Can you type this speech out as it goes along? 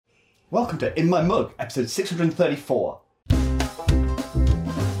Welcome to In My Mug, episode 634.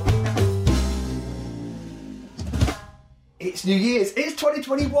 It's New Year's, it's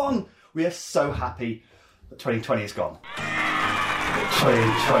 2021! We are so happy that 2020 is gone.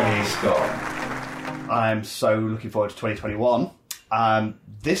 2020 is gone. I'm so looking forward to 2021.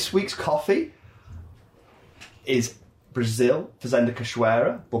 This week's coffee is Brazil Fazenda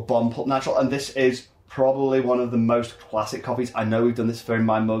Cachoeira Bourbon Pulp Natural, and this is probably one of the most classic coffees. I know we've done this for In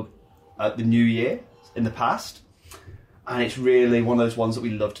My Mug at the New Year in the past, and it's really one of those ones that we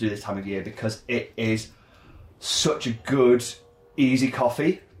love to do this time of year because it is such a good, easy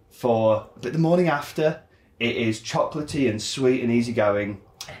coffee for the morning after. It is chocolatey and sweet and easygoing.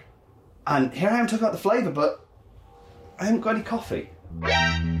 And here I am talking about the flavour, but I haven't got any coffee.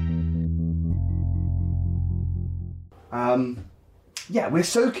 Yeah, we're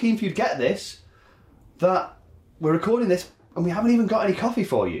so keen for you to get this that we're recording this and we haven't even got any coffee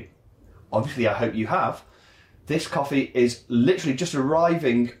for you. Obviously, I hope you have. This coffee is literally just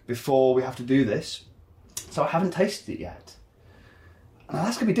arriving before we have to do this, so I haven't tasted it yet. Now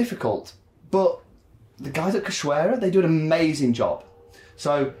that's going to be difficult, but the guys at Cachoeira, they do an amazing job.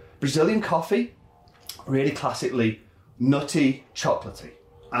 So, Brazilian coffee, really classically nutty, chocolatey,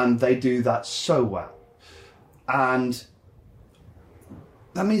 and they do that so well. And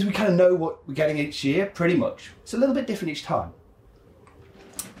that means we kind of know what we're getting each year, pretty much. It's a little bit different each time.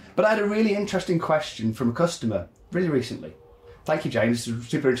 But I had a really interesting question from a customer really recently. Thank you, James. It's a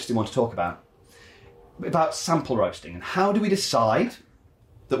super interesting one to talk about sample roasting and how do we decide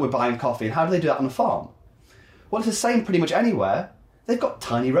that we're buying coffee and how do they do that on a farm? Well, it's the same pretty much anywhere. They've got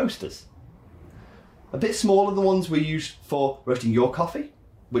tiny roasters. A bit smaller than the ones we use for roasting your coffee,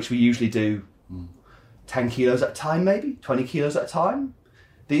 which we usually do 10 kilos at a time, maybe 20 kilos at a time.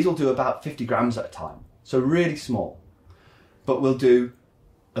 These will do about 50 grams at a time, so really small. But we'll do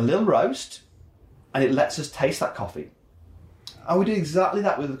a little roast and it lets us taste that coffee. And we did exactly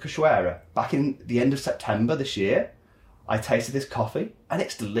that with the Cachoeira. Back in the end of September this year, I tasted this coffee and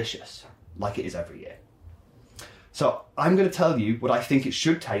it's delicious, like it is every year. So I'm going to tell you what I think it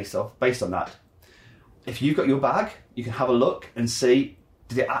should taste of based on that. If you've got your bag, you can have a look and see,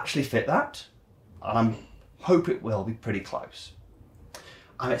 did it actually fit that? And I hope it will be pretty close.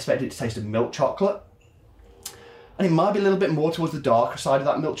 I'm expecting it to taste of milk chocolate. And it might be a little bit more towards the darker side of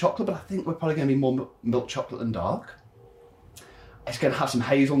that milk chocolate, but I think we're probably going to be more milk chocolate than dark. It's going to have some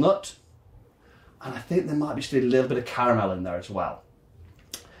hazelnut. And I think there might be just a little bit of caramel in there as well.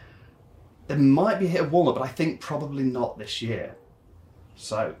 There might be a hit of walnut, but I think probably not this year.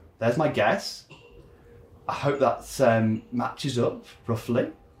 So, there's my guess. I hope that matches up,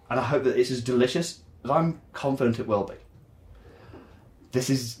 roughly. And I hope that it's as delicious as I'm confident it will be. This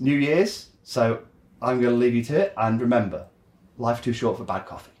is New Year's, so I'm going to leave you to it. And remember, life's too short for bad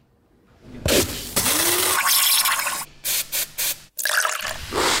coffee.